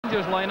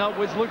Rangers lineup,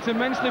 which looks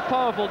immensely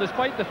powerful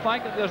despite the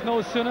fact that there's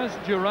no Souness,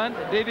 Durant,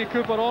 Davy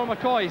Cooper or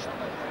McCoist.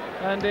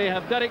 And they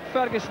have Derek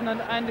Ferguson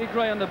and Andy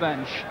Gray on the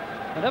bench.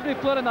 And every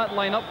player in that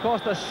lineup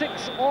cost a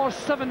 6 or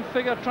 7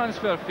 figure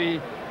transfer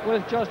fee,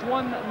 with just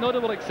one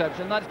notable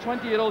exception. That's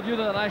 20-year-old youth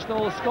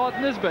international Scott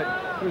Nisbet,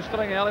 who's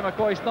filling Ally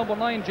McCoist's number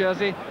 9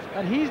 jersey,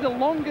 and he's the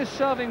longest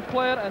serving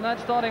player in that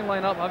starting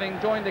lineup, having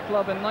joined the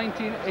club in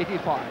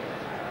 1985.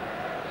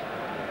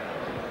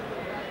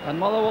 And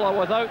Motherwell are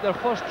without their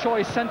first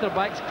choice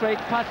centre-backs, Craig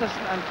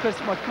Patterson and Chris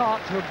McCart,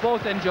 who are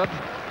both injured.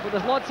 But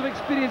there's lots of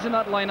experience in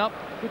that lineup,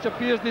 which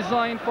appears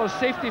designed for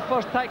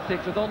safety-first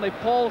tactics, with only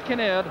Paul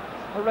Kinnaird,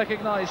 a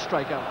recognised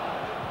striker.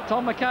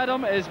 Tom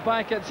McAdam is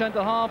back at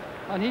centre-half,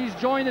 and he's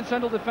joined in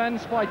central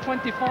defence by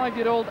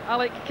 25-year-old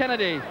Alec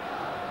Kennedy,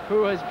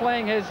 who is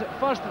playing his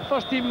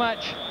first-team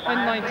match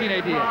in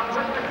 1988.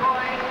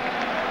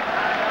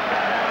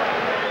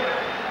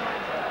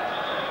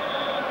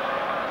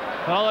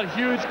 Another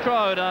huge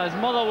crowd as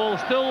Motherwell,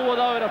 still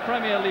without a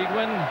Premier League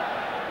win,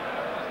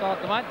 start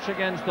the match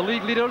against the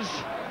league leaders.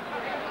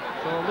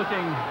 So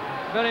looking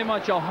very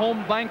much a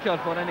home banker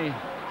for any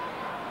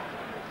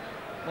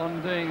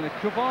one doing the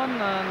coupon,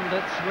 and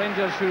it's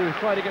Rangers who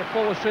try to get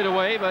forward straight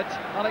away, but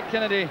Alec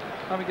Kennedy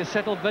having to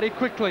settle very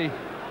quickly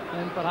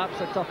in perhaps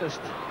the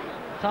toughest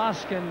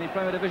task in the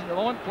Premier Division at the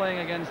moment, playing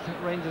against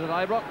Rangers at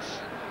Ibrox.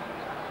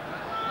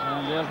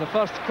 And there's the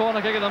first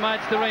corner kick of the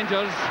match to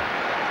Rangers.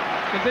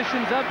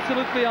 Conditions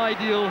absolutely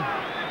ideal.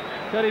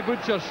 Terry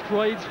Butcher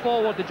strides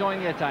forward to join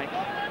the attack.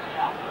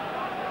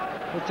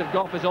 Richard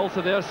Gough is also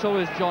there, so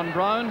is John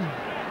Brown.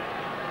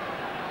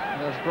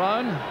 There's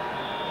Brown.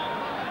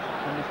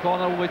 And the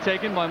corner will be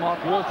taken by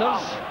Mark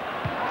Walters.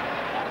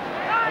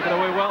 Taken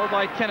away well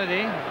by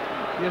Kennedy.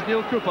 Here's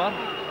Neil Cooper.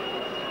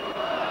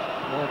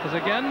 Walters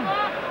again.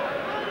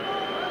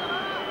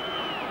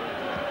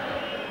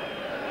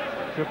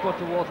 Cooper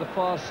towards the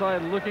far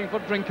side, looking for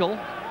Drinkle.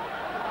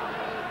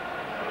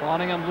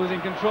 Farningham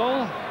losing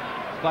control.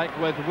 Back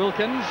with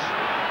Wilkins.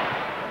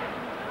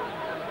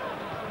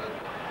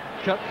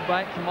 Kirk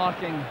back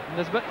marking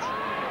Nisbet.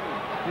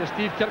 Here's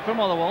Steve Kirk from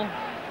Motherwell.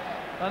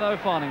 And now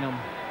Farningham.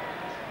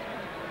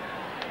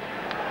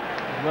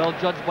 Well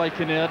judged by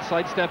Kinnaird,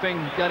 sidestepping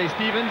Gary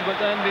Stevens, but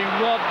then being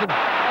robbed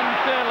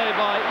unfairly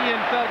by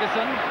Ian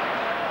Ferguson.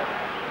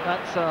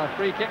 That's a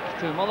free kick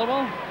to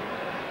Motherwell.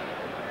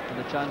 And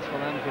a chance for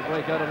them to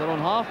break out of their own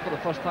half for the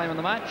first time in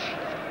the match.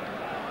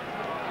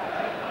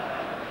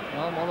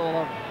 Well,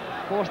 Motherwell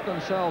have forced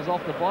themselves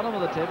off the bottom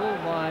of the table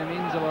by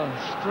means of a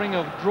string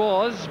of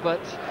draws,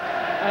 but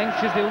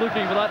anxiously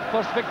looking for that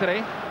first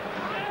victory.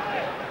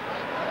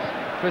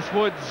 Chris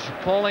Woods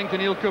calling to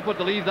Neil Cooper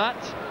to leave that.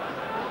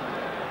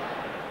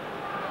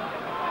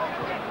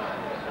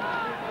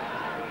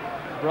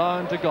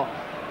 Brown to Gough.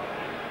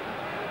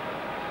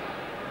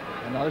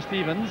 And now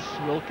Stevens.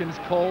 Wilkins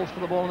calls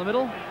for the ball in the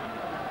middle.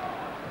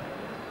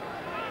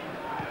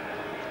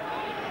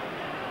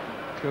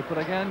 Cooper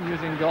again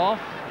using Gough.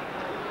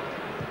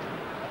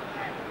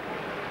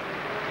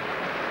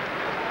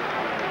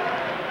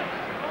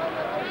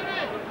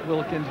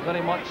 Wilkins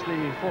very much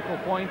the focal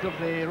point of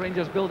the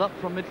Rangers build-up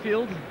from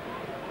midfield.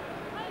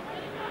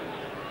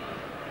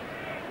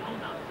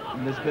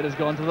 And this bit has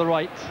gone to the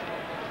right.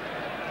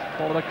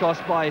 Followed across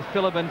by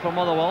Philibin from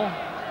Motherwell.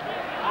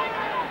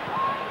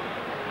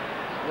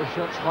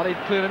 Wishart's hurried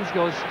clearance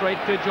goes straight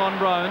to John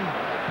Brown.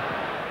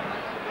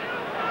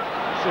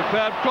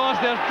 Superb cross,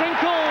 there's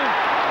Drinkle!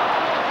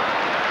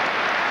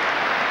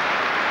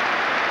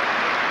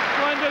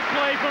 Splendid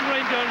play from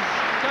Rangers.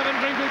 Kevin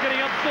Drinkle getting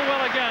up so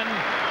well again.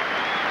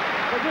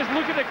 But just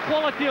look at the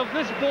quality of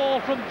this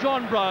ball from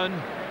John Brown.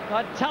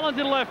 That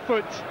talented left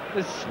foot,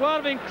 the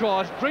swerving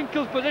cross.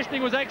 Drinkle's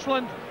positioning was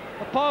excellent.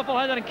 A powerful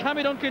header, and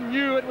Cammy Duncan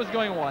knew it was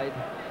going wide.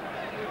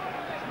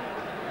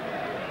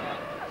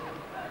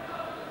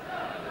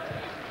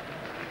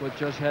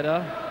 Butcher's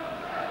header.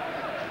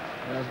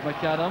 There's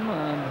McAdam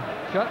and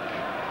Kirk.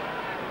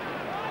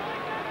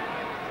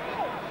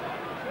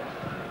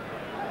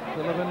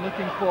 Philibin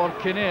looking for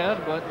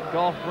Kinnaird, but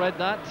Gough read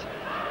that.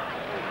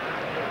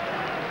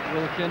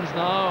 Wilkins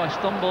now, a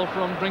stumble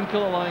from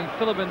Drinkle, allowing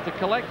Philibin to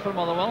collect for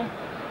Motherwell.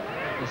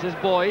 This is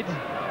Boyd.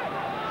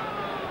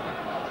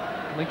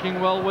 Linking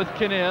well with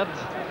Kinnaird.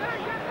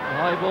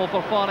 High ball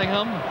for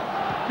Farningham.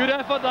 Good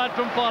effort that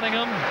from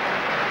Farningham.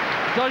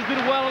 Judge did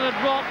well in a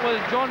drop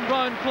with John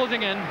Brown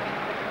closing in.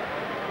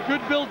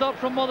 Good build-up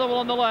from Motherwell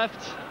on the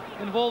left,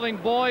 involving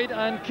Boyd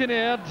and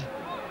Kinnaird.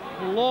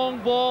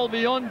 Long ball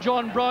beyond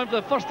John Brown for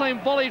the first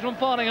time volley from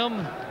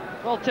Farningham.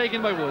 Well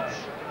taken by Woods.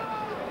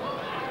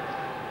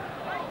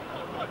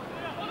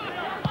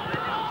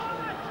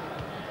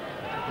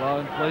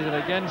 Brown plays it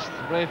against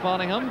Ray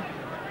Farningham.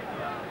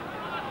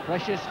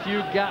 Precious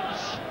few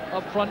gaps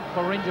up front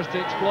for Rangers to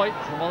exploit.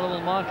 The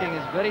Motherwell marking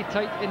is very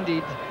tight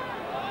indeed.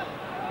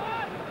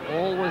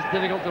 Always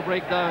difficult to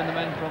break down the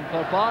men from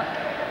Fir Park.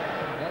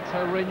 That's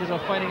how Rangers are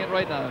finding it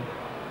right now.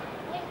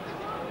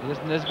 Here's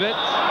Nisbet.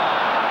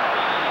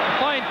 A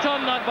fine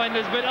turn that by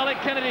Nisbet. Alec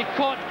Kennedy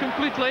caught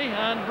completely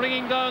and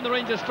bringing down the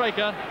Rangers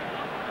striker.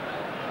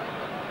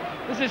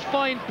 This is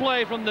fine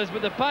play from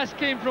Nisbet. The pass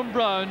came from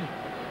Brown.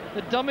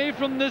 The dummy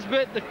from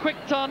Nisbet, the quick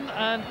turn,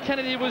 and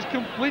Kennedy was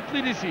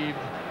completely deceived.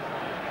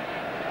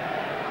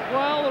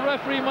 Well, the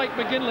referee, Mike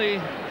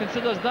McGinley,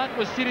 considers that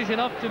was serious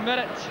enough to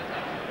merit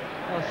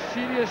a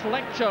serious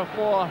lecture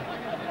for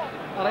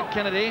Alec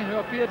Kennedy, who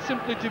appeared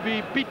simply to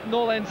be beaten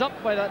all ends up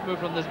by that move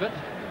from Nisbet,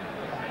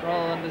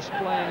 rather than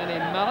displaying any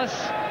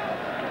malice.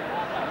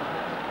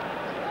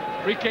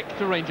 Free kick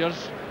to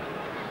Rangers.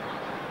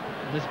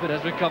 Nisbet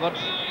has recovered.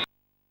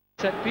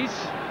 Set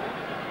piece.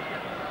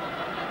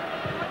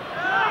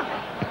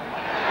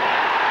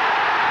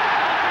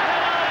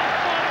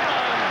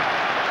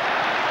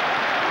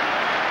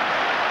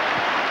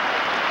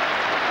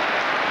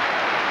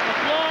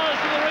 Applause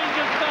to the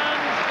Rangers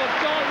fans for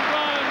John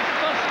Brown's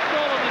first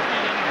goal of the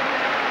season.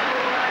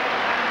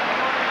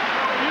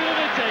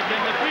 Beautifully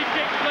taken. The free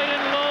kick played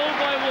in low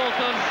by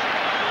Walters.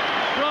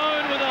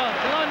 Brown with a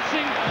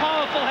lancing,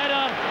 powerful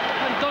header,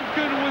 and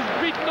Duncan was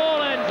beaten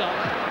all ends up.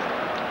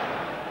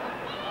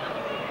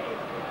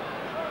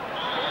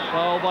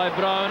 Foul by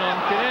Brown on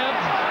Kinnaird.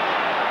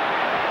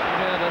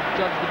 Kinnaird had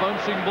judged the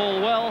bouncing ball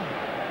well.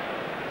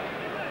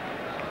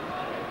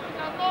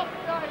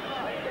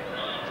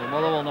 So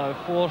Motherwell now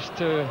forced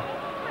to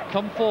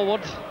come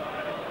forward.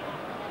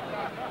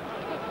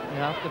 They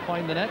have to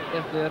find the net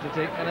if they're to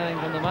take anything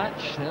from the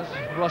match. There's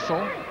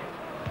Russell.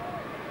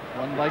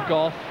 Won by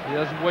Goff.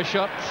 Here's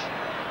Wishart,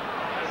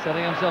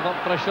 setting himself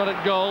up for a shot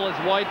at goal. It's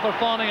wide for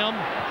Farningham.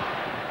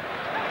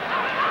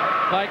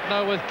 Back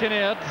now with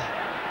Kinnaird.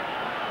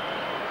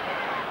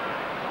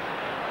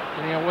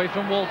 Getting away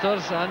from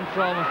Walters and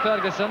from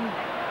Ferguson.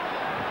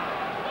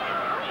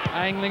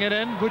 Angling it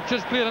in.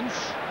 Butcher's clearance.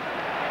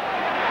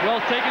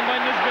 Well taken by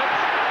Nisbet.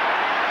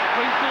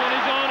 Trinkle on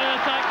his own in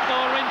attack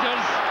for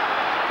Rangers.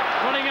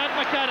 Running at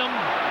McAdam.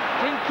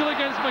 Trinkle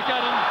against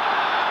McAdam.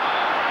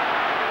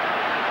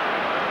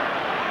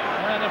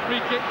 And a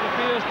free kick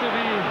appears to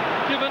be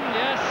given,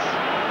 yes.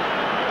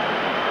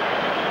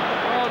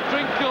 Well,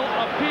 Trinkle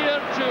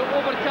appeared to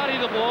overcarry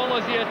the ball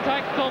as he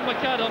attacked Tom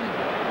McAdam.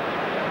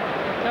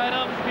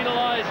 McAdam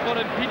penalised for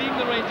impeding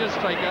the Rangers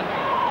striker.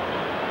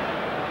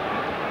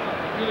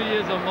 It really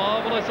is a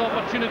marvellous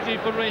opportunity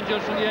for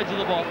Rangers from the edge of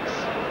the box.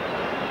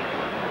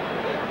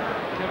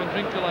 Kevin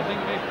Trinkle, I think,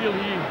 may feel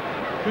he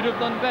could have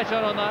done better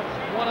on that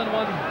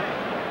one-on-one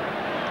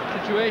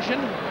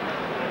situation.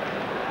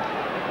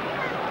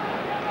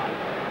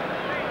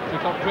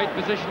 Took up great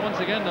position once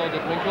again, though,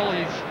 that Trinkle.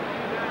 He's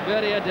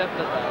very adept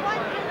at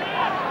that.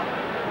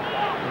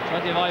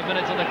 25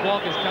 minutes on the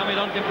clock as Cammy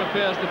Duncan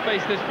prepares to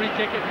face this free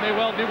kick. It may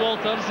well be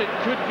Walters, it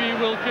could be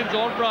Wilkins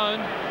or Brown.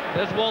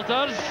 There's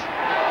Walters.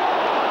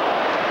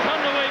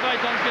 Turned away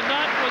by Duncan.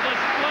 That was a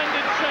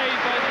splendid save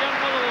by the young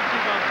Motherwell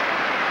keeper.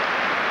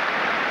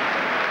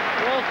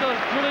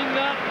 Walters drilling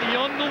that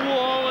beyond the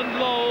wall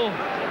and low.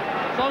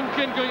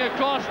 Duncan going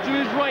across to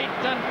his right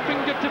and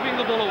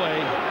finger-tipping the ball away.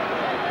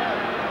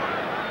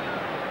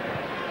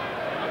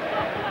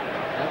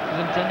 That was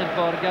intended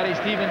for Gary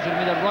Stevens, who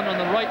made a run on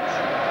the right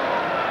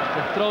to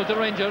throw to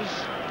Rangers.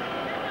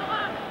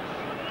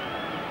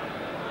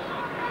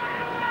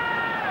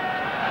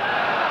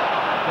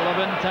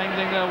 Phillips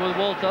tangling there with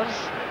Walters.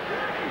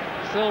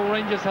 Still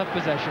Rangers have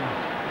possession.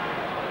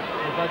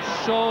 They've had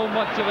so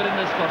much of it in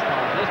this first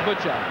half. There's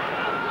Butcher.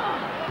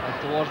 Back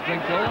towards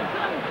Trinkle.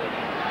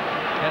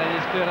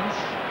 Kennedy's clearance.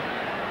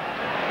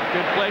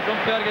 Good play from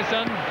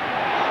Ferguson.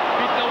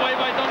 Beaten away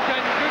by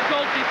Duncan. Good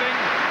goalkeeping.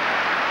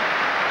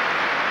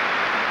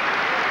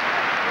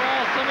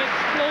 Some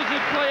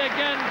explosive play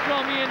again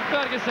from Ian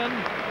Ferguson.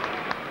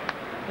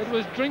 It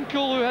was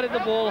Trinkle who headed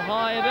the ball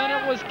high, then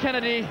it was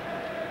Kennedy.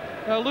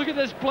 Now look at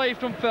this play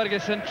from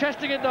Ferguson,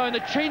 chesting it down, the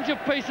change of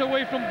pace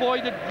away from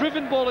Boyd, the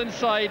driven ball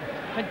inside,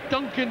 and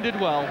Duncan did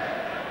well.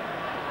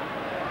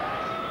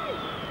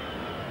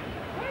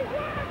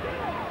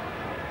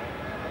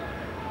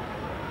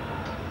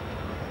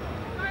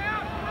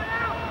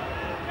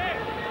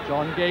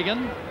 John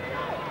Gagan.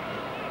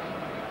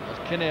 There's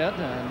Kinnaird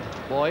and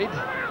Boyd.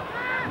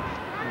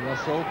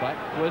 Russell back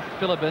with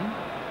Phillips.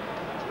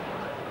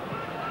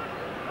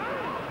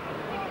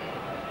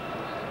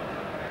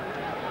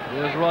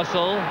 There's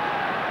Russell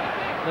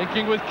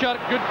linking with Kirk.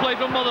 Good play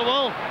from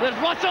Motherwell. There's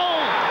Russell.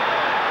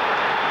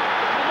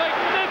 A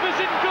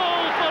magnificent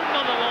goal for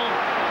Motherwell.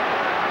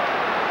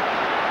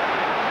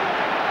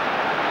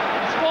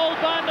 A small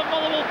band of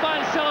Motherwell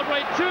fans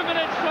celebrate 2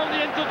 minutes from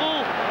the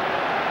interval.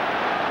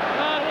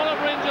 And one of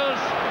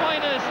Rangers'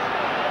 finest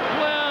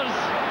players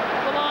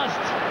the last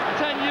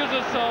 10 years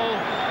or so.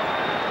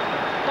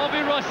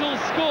 Bobby Russell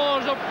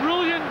scores a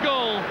brilliant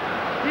goal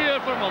here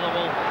for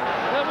Motherwell.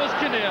 There was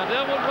Kinnaird,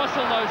 there was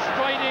Russell now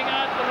striding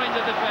at the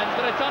Rangers defence.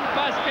 The return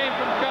pass came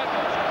from Kirk.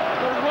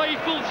 The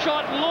rifled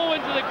shot low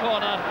into the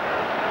corner.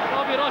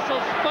 Bobby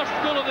Russell's first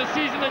goal of the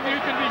season, and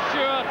you can be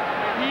sure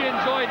he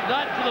enjoyed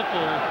that to the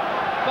full.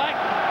 Back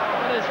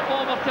in his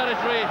former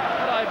territory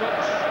at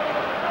Ibrox,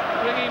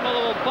 bringing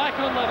Motherwell back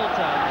on level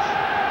terms.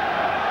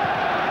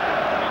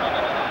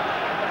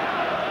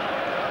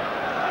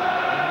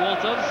 And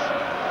Walters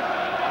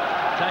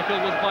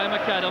tackle was by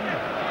McAdam.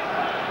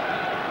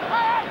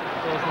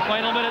 So it's the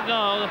final minute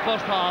now, the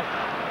first half,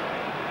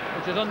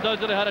 which has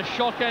undoubtedly had a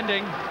shock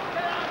ending.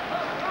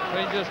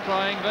 Rangers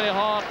trying very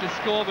hard to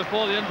score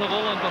before the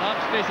interval and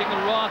perhaps facing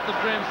the wrath of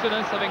Graham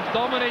Souness, having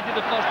dominated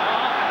the first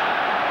half.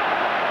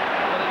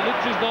 But it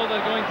looks as though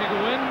they're going to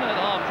go in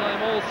at half-time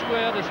all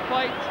square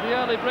despite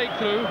the early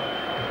breakthrough.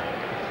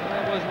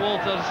 There was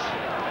Walters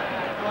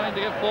trying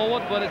to get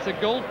forward, but it's a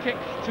goal kick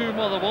to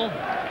Motherwell.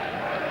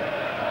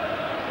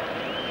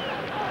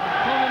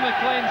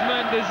 McLean's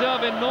men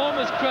deserve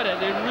enormous credit.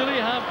 They really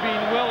have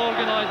been well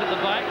organised at the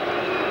back.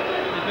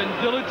 They've been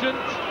diligent,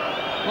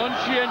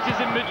 conscientious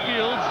in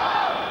midfield,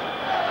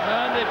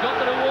 and they've got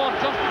the reward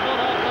just before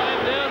half-time.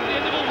 There's the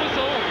interval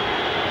whistle.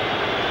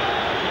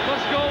 The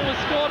first goal was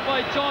scored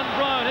by John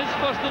Brown, his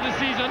first of the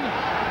season,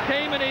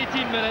 came in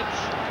 18 minutes.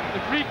 The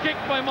free kick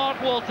by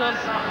Mark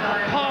Walters,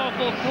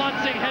 powerful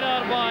glancing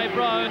header by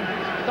Brown.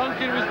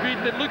 Duncan was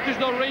beaten. It looked as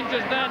though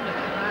Rangers then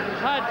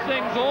had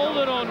things all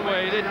their own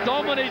way. They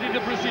dominated the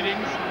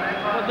proceedings,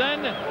 but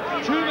then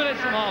 2 minutes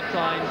from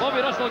half-time,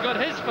 Bobby Russell got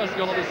his first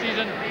goal of the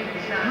season,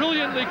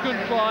 brilliantly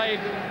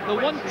contrived. The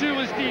 1-2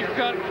 with Steve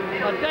Kirk,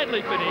 a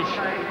deadly finish.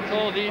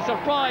 So the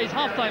surprise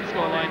half-time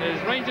scoreline is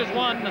Rangers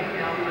 1,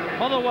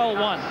 Motherwell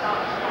 1.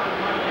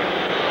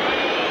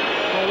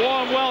 A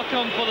warm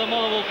welcome for the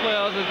Motherwell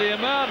players as they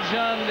emerge,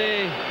 and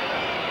the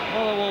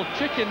Motherwell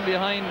chicken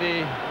behind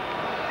the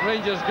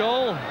Rangers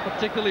goal,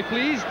 particularly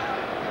pleased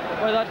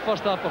by that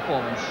first half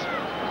performance.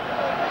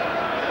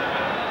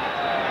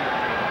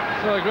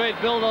 So a great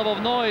build-up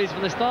of noise for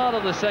the start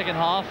of the second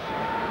half.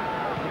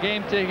 The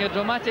game taking a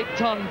dramatic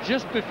turn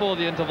just before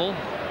the interval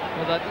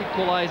with that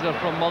equaliser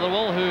from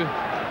Motherwell, who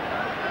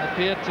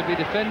appeared to be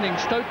defending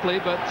stoutly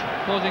but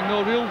posing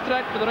no real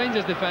threat for the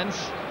Rangers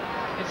defence.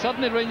 And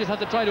suddenly Rangers had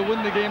to try to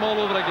win the game all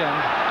over again.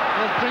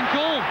 There's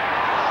Drinkle.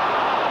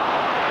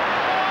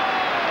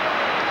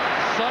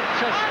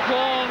 Such a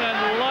strong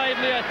and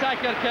lively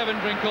attacker, Kevin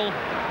Drinkle.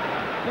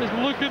 Just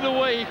look at the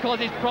way he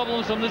causes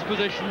problems from this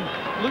position.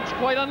 Looks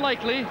quite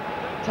unlikely.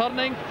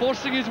 Turning,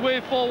 forcing his way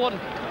forward,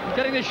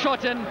 getting the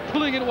shot in,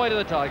 pulling it wide of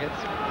the target.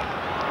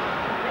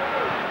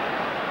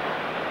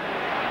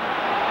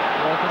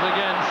 Walters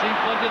again, seen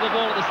plenty of the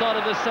ball at the start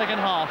of this second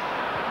half.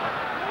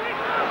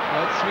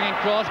 Right, swinging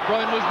cross,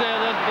 Brown was there,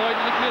 there's Boyd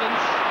in the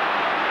clearance.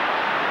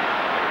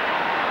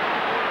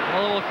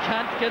 Motherwell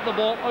can't get the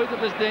ball out of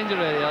this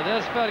danger area.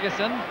 There's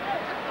Ferguson.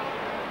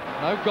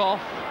 Now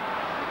Goff.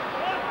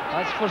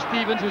 That's for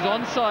Stevens, who's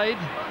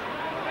onside.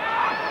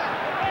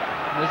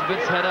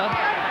 Nisbet's header,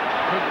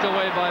 hooked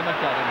away by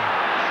McAdam.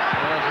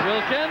 There's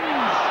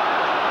Wilkins.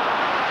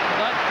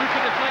 That took a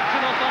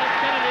deflection off Alex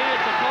Kennedy.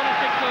 It's a corner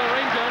kick for the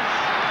Rangers.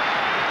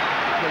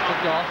 It's a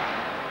Goff.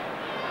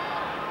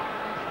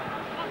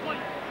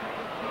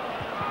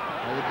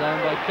 Held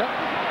down by Cook.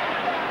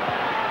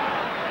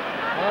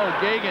 Well,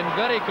 Gagan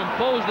very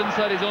composed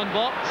inside his own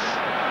box.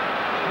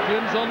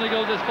 Jones only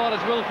goes as far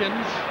as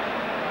Wilkins.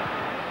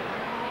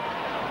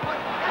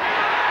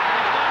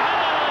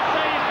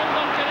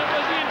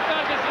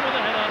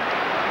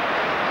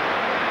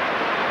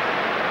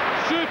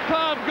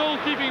 Superb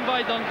goalkeeping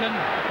by Duncan.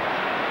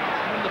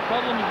 And the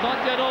problem is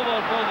not yet over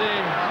for the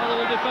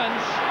Motherwell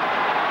defence.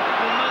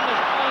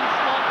 Tremendous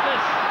onslaught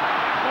this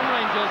from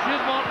Rangers.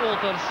 Here's Mark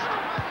Walters.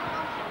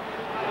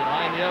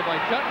 Behind here by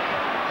Cook.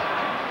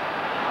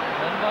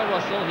 Then by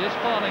Russell. Here's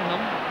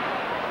Farningham.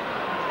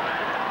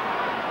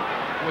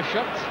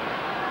 Wishart.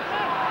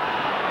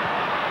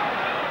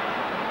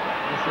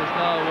 This is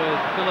now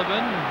with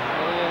Philibin.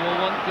 Motherwell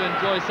will want to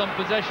enjoy some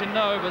possession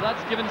now, but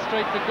that's given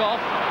straight to Goff,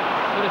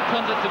 who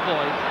returns it to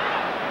Boyd.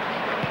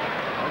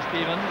 Now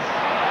Stevens.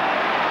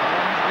 The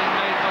run's being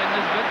made by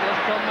Nisbet.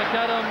 There's Tom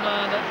McAdam,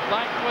 and it's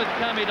back with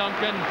Cammy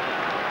Duncan.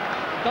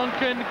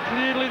 Duncan,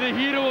 clearly the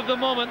hero of the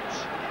moment,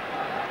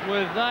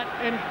 with that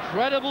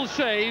incredible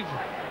save.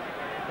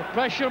 The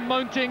pressure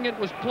mounting, it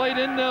was played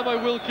in there by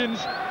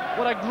Wilkins.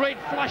 What a great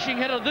flashing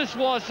header this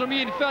was from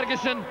Ian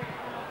Ferguson.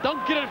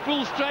 Duncan at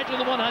full stretch with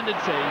a one-handed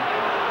save.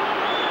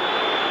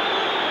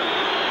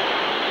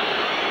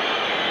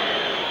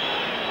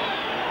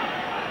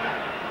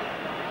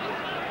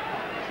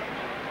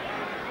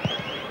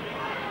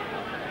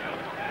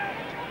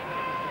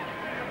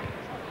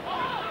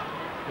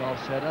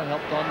 Goff's header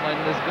helped on by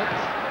Nisbet.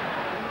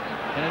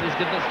 Kennedy's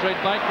given it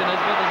straight back to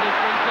Nisbet as his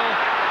Drinkle.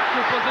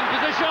 Cooper's in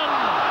position.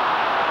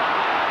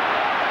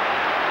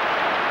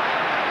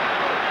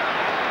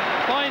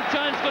 Fine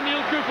chance for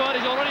Neil Cooper.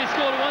 He's already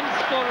scored once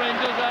for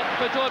Rangers at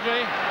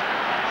Pittodrie.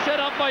 Set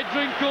up by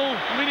Drinkle,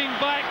 leaning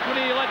back when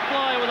he let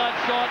fly with that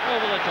shot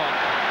over the top.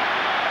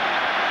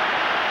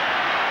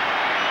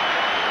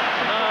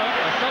 Now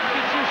a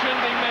substitution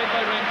being made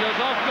by Rangers.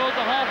 Off goes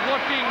the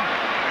half-working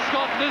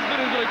Scott Nisbet,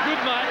 who's got a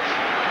good match.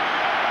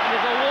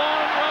 There's a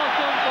warm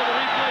welcome for the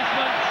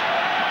replacement.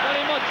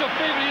 Very much a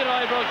favourite here,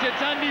 Ibrox.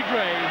 It's Andy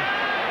Gray.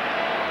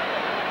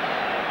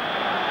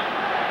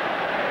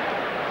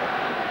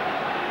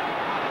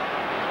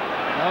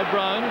 Now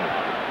Brown.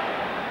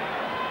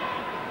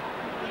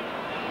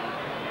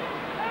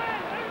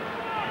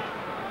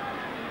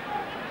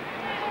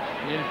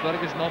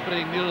 Ferguson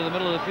operating nearer the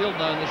middle of the field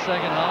now in the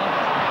second half.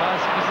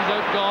 Pass misses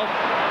out Goff.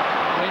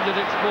 Rangers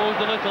exposed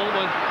a little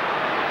with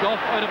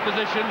Goff out of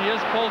position.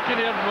 Here's Paul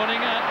Kinnaird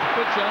running at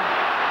Butcher.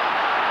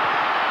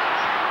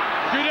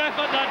 Good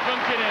effort that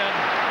from Kinnaird.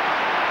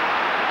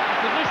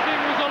 Positioning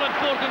was all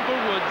important for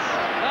Woods.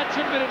 That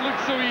should have made it look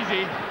so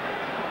easy.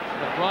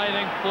 The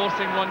driving,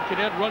 forcing run.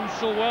 Kinnaird runs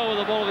so well with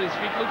the ball at his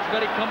feet. Looks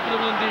very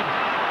comfortable indeed.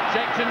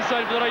 Checks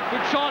inside for the right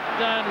foot shot,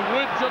 and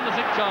Woods on the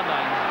 6-yard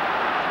line.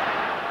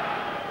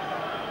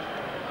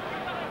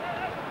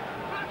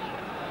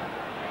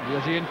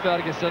 Here's Ian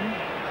Ferguson.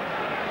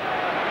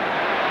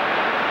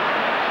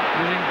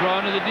 Using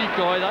Brown as a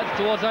decoy, that's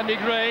towards Andy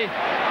Gray.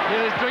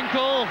 Here's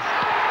Drinkle.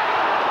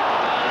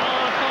 And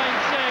another fine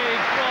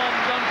save from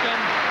Duncan.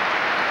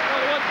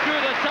 Well, what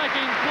good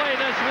attacking play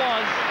this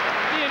was.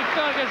 Ian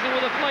Ferguson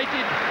with a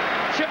flighted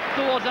chip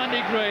towards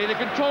Andy Gray. The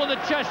control of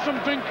the chest from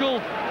Drinkle.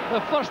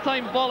 The first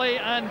time volley,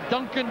 and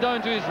Duncan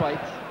down to his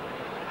right.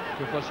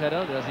 Cooper's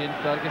header, there's Ian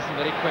Ferguson,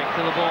 very quick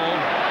to the ball.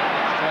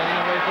 Striding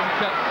away from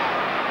Kip.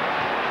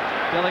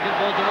 Delicate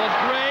ball towards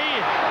Gray.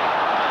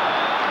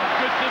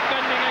 Good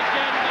defending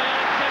again by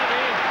Alex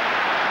Kennedy.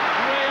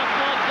 Gray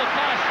applauds the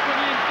pass from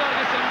Ian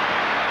Ferguson.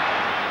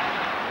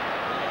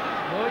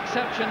 No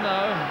exception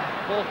now.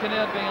 Paul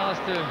Kinnaird being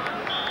asked to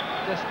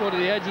just go to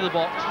the edge of the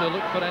box to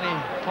look for any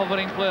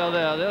hovering player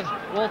there. There's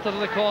Walter to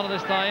the corner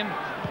this time.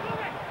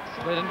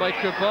 Played in by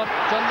Cooper,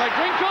 done by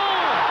Drinkle!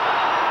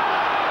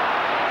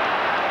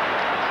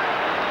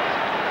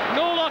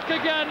 No luck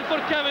again for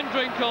Kevin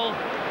Drinkle.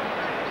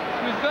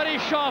 He was very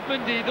sharp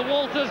indeed. The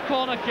Walters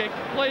corner kick,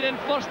 played in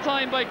first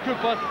time by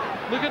Cooper.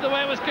 Look at the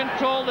way it was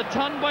controlled, the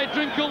turn by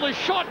Drinkle, the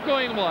shot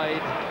going wide.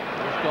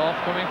 There's Goff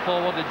coming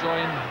forward to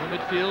join the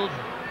midfield.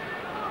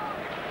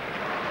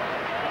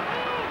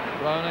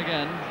 Brown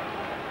again.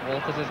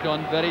 Walters has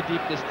gone very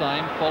deep this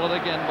time, followed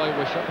again by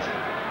Wishart.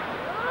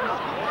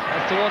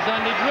 That's towards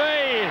Andy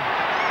Gray.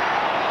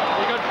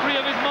 He got free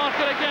of his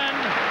marker again.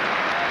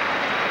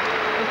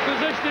 His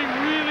positioning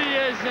really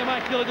is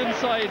immaculate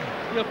inside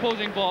the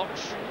opposing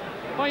box.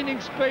 Finding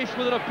space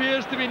where there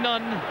appears to be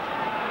none.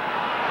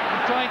 And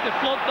trying to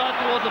float that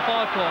towards the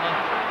far corner.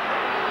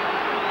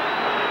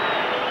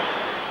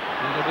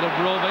 Doing a bit of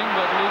roving,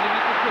 but losing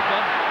it to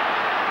Cooper.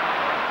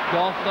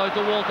 Goff now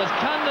to Walters.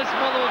 Can this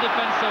Motherwell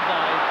defence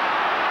survive?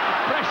 The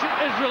pressure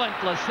is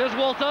relentless. Here's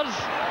Walters.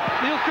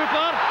 Neil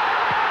Cooper.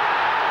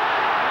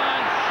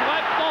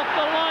 Swept off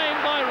the line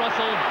by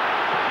Russell.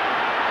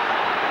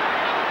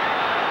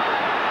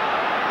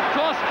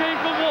 Cross came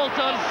from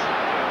Walters.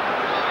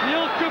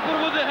 Neil Cooper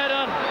with the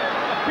header.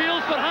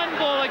 Appeals for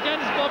handball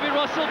against Bobby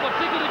Russell,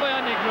 particularly by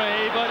Andy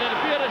Gray, but it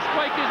appeared to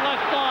strike his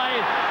left thigh.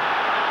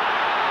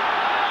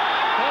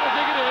 What I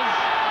think it is.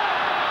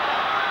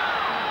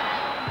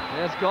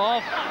 There's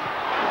Goff.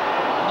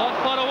 Not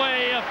far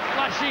away, a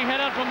flashing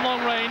header from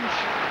long range.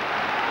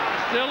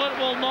 Still it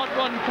will not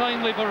run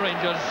kindly for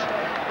Rangers.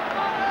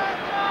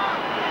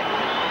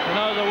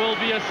 Now there will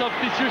be a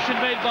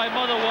substitution made by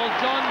Motherwell.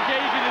 John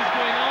Gagan is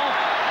going off.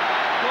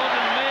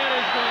 Gordon Mayer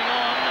is going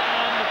on.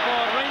 And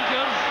for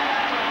Rangers,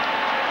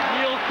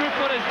 Neil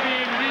Cooper is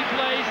being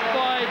replaced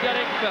by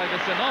Derek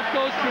Ferguson. Off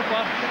goes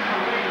Cooper.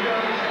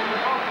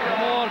 The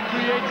more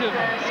creative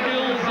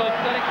skills of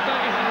Derek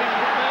Ferguson being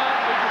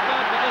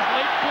prepared for this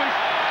late push.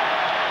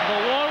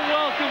 The warm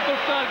welcome for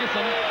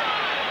Ferguson.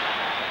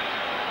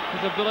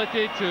 His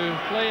ability to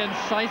play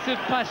incisive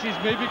passes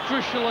may be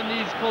crucial in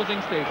these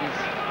closing stages.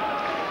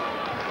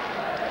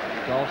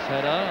 Goff's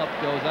header, up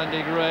goes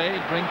Andy Gray.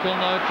 Drinkle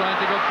now trying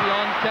to go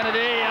beyond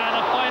Kennedy, and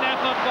a fine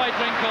effort by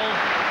Drinkle.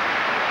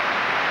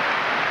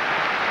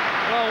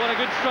 Well, what a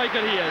good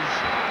striker he is.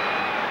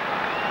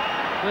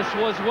 This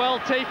was well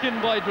taken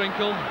by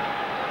Drinkle.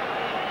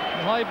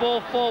 The high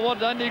ball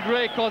forward, Andy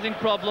Gray causing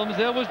problems.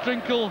 There was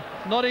Drinkle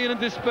nodding it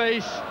into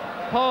space.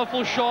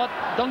 Powerful shot,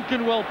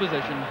 Duncan well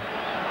positioned.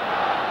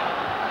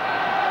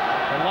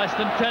 And less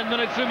than 10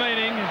 minutes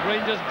remaining as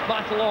Rangers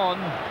battle on.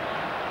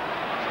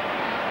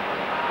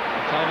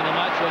 Time in the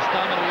match where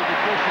stamina will be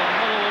crucial, and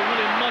Motherwell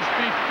really must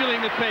be feeling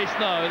the pace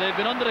now. They've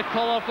been under the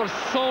collar for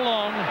so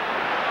long.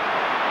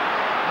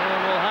 They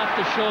will have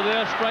to show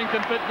their strength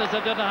and fitness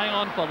if they're to hang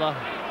on further.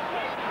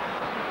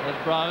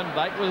 There's Brown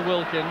back with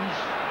Wilkins.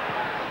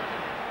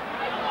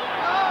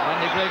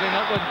 Andy Gray going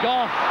up with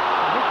Goff.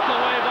 Hooked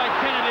away by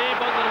Kennedy,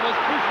 but there was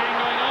pushing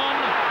going on.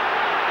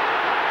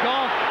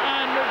 Goff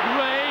and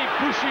Gray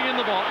pushing in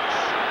the box.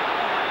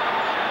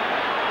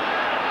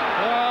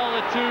 Well,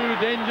 the two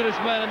dangerous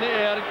men in the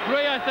air.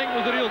 Gray, I think,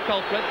 was the real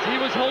culprit.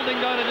 He was holding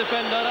down a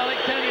defender.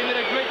 Alec Kennedy made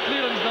a great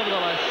clearance,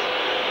 nevertheless.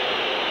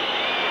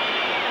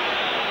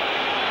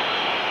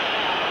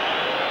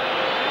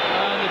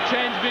 And the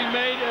change being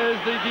made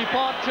is the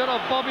departure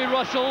of Bobby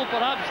Russell,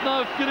 perhaps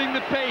now feeling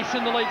the pace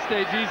in the late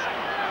stages.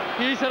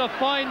 He's had a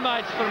fine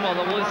match for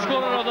Motherwell, the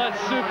scorer of that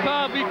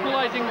superb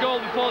equalising goal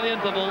before the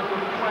interval.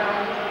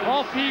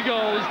 Off he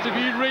goes to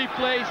be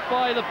replaced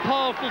by the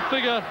powerful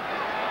figure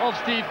of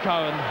Steve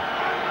Cowan.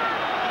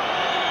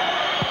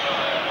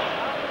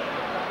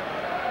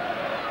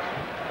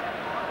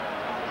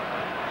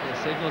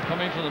 Signal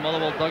coming from the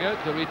Motherwell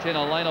dugout to retain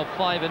a line of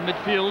 5 in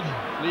midfield,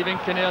 leaving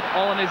Kinnaird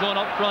all on his own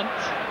up front.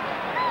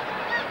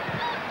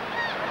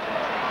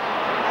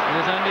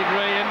 Here's Andy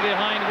Gray in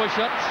behind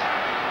Wishart,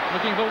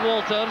 looking for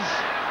Walters.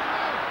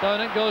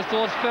 Down it goes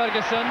towards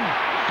Ferguson.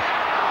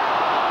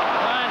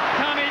 And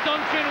Tammy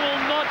Duncan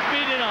will not be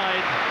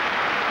denied.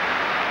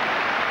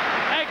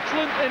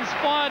 Excellent,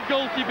 inspired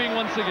goalkeeping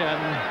once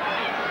again.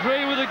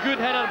 Gray with a good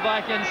header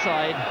back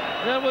inside.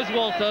 There was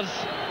Walters.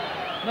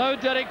 Now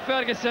Derek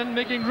Ferguson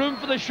making room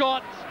for the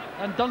shot,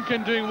 and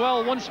Duncan doing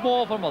well once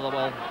more for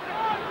Motherwell.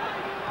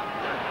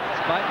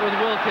 It's back with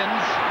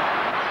Wilkins.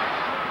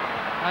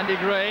 Andy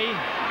Gray.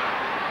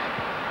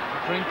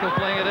 Trinkle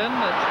playing it in.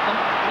 It's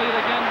cleared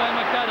again by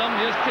McAdam.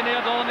 Here's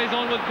Kinnaird all on his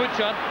own with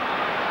Butcher.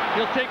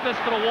 He'll take this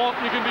for a walk,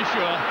 you can be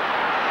sure.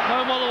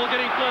 Now Motherwell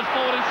getting players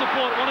forward in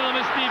support. One of them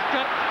is Steve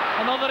Kirk,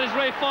 another is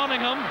Ray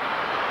Farmingham.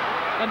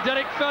 And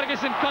Derek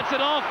Ferguson cuts it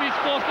off. He's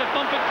forced to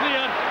bump it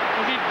clear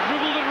as he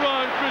dribbled it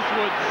round Chris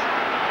Woods.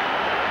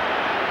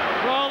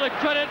 Well, the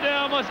credit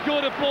there must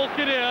go to Paul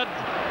Kinnaird,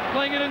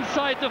 playing it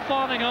inside to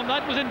Farmingham.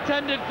 That was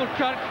intended for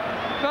Kirk.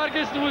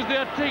 Ferguson was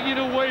there taking it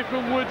away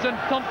from Woods and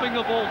thumping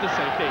the ball to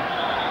safety.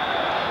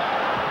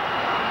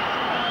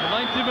 The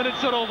 90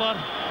 minutes are over.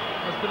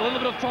 There's been a little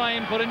bit of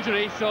time for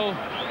injury, so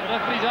the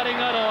referee's adding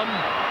that on.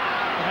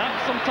 Perhaps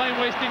some time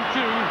wasting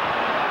too.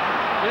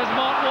 Here's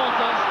Mark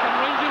Walters. Can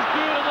Rangers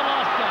do it at the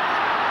last chance?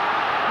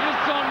 Here's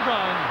John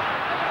Brown.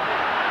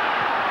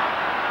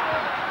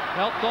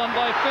 Helped on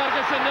by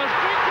Ferguson. There's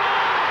Trinkle!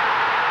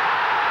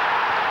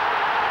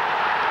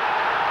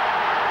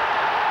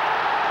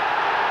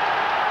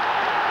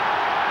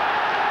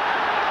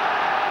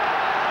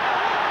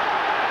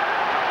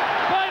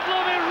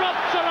 Bedlam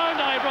erupts around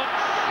Ibrox.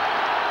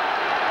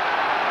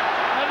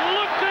 It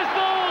looked as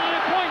though the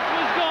point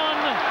was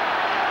gone.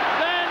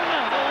 Then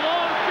the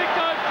long kick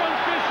out from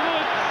Chris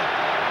Woods.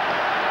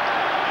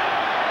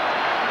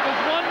 It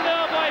was won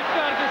there by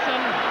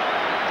Ferguson.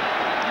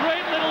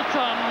 Great little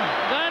turn.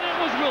 Then it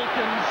was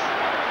Wilkins.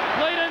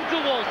 Played into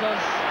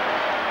Walters.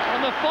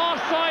 On the far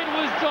side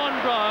was John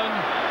Brown.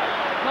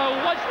 Now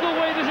watch the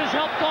way this is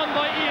helped on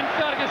by Ian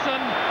Ferguson.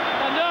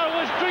 And there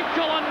was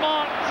Trinkle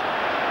unmarked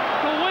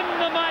to win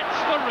the match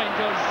for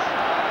Rangers.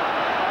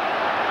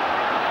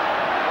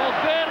 Well,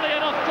 barely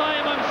enough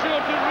time, I'm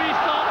sure, to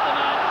restart the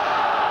match.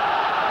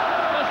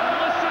 Just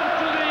listen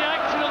to the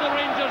reaction of the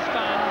Rangers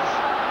fans.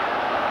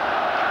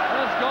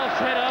 There's Goff's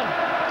header.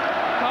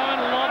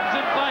 Cowan lobs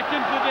it back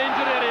into the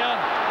danger area.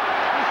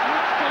 The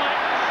switch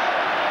collects.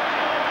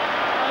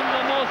 And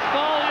the most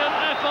valiant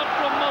effort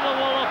from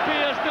Motherwell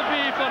appears to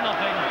be for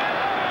nothing.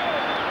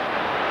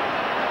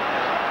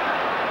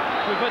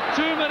 We've got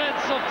 2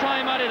 minutes of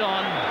time added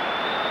on.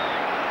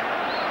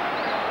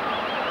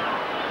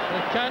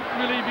 There can't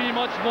really be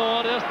much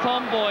more. There's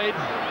Tom Boyd.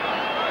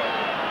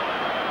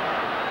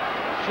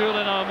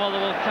 Surely now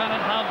Motherwell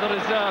cannot have the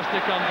reserves to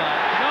come back.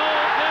 No,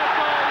 there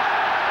goes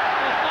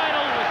the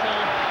final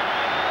whistle.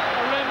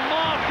 A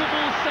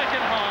remarkable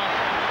second half.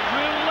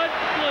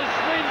 Relentless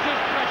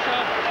Rangers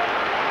pressure.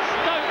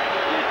 Stout,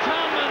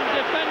 determined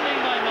defending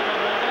by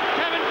Motherwell. But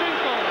Kevin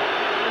Trinkle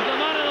is the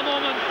man of the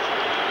moment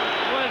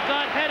with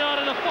that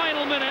header in the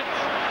final minute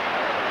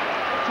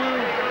to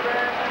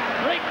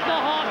break the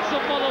hearts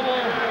of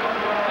Motherwell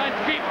and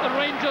keep the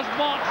Rangers'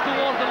 march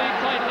towards the league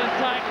title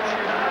intact.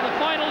 The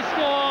final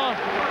score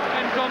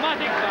in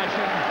dramatic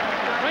fashion.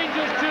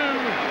 Rangers 2,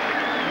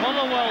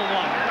 Motherwell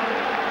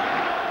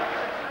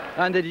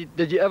 1. And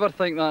did you ever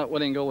think that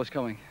winning goal was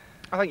coming?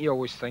 I think you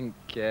always think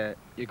you're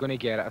going to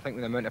get it. I think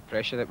with the amount of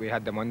pressure that we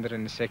had them under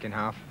in the second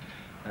half,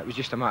 it was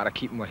just a matter of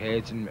keeping our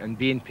heads and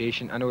being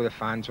patient. I know the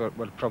fans were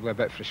probably a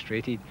bit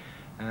frustrated,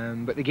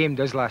 but the game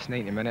does last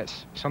 90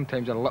 minutes,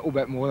 sometimes a little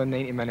bit more than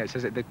 90 minutes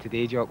as it did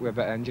today, Jock, with a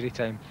bit of injury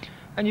time.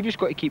 And you've just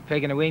got to keep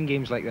pegging away in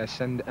games like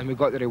this, and we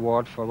got the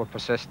reward for our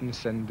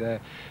persistence and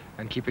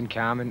keeping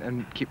calm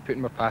and keep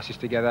putting our passes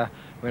together.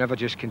 We never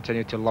just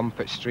continued to lump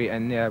it straight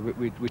in there.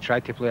 We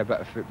tried to play a bit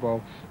of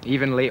football,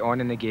 even late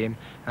on in the game,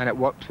 and it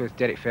worked with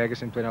Derek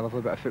Ferguson playing a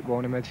lovely bit of football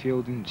in the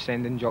midfield and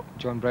sending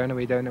John Brown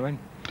away down the wing.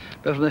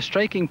 But from the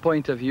striking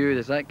point of view,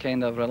 does that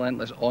kind of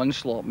relentless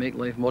onslaught make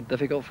life more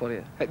difficult for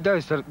you? It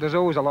does. There's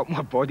always a lot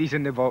more bodies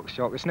in the box,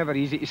 Jock. It's never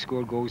easy to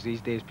score goals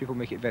these days. People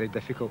make it very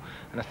difficult.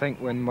 And I think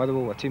when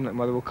a team like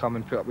Motherwell come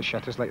and put up with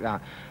shutters like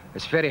that,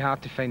 it's very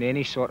hard to find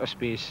any sort of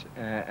space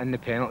in the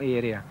penalty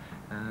area.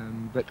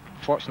 But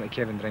fortunately,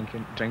 Kevin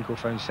Drinkle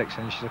found 6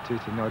 inches or 2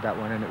 to nod that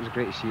one in. It was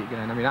great to see it get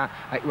in. I mean,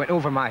 it went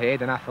over my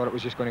head and I thought it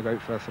was just going to go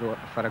out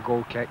for a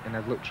goal kick, and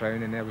I looked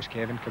round and there was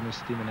Kevin coming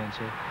steaming in,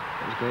 so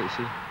it was great to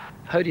see.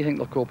 How do you think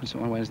they'll cope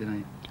on Wednesday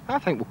night? I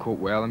think we'll cope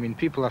well. I mean,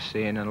 people are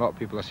saying, and a lot of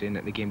people are saying,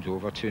 that the game's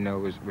over,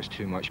 2-0 was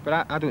too much,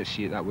 but I don't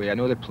see it that way. I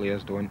know the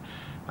players don't.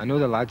 I know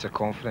the lads are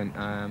confident.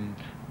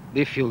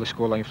 They feel the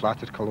scoreline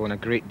flattered Cologne a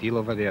great deal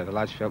over there. The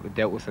lads felt they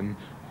dealt with them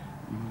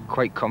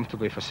quite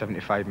comfortably for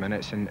 75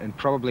 minutes and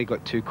probably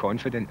got too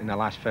confident in the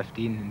last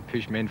 15 and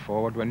pushed men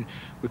forward when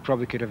we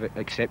probably could have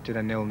accepted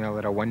a 0-0 or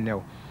a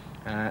 1-0.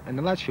 and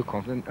the lads feel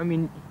confident. I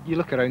mean, you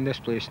look around this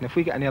place, and if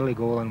we get an early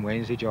goal on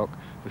Wednesday, Jock,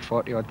 with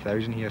 40-odd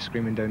thousand here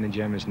screaming down the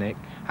Germans' neck,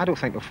 I don't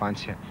think they'll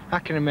fancy it. I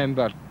can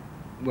remember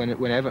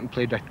when Everton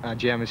played a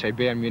German side,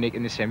 Bayern Munich,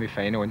 in the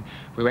semi-final, and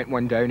we went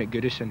 1 down at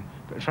Goodison,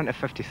 but in front of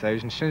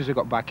 50,000, as soon as they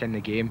got back in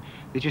the game,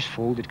 they just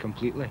folded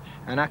completely,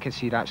 and I can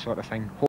see that sort of thing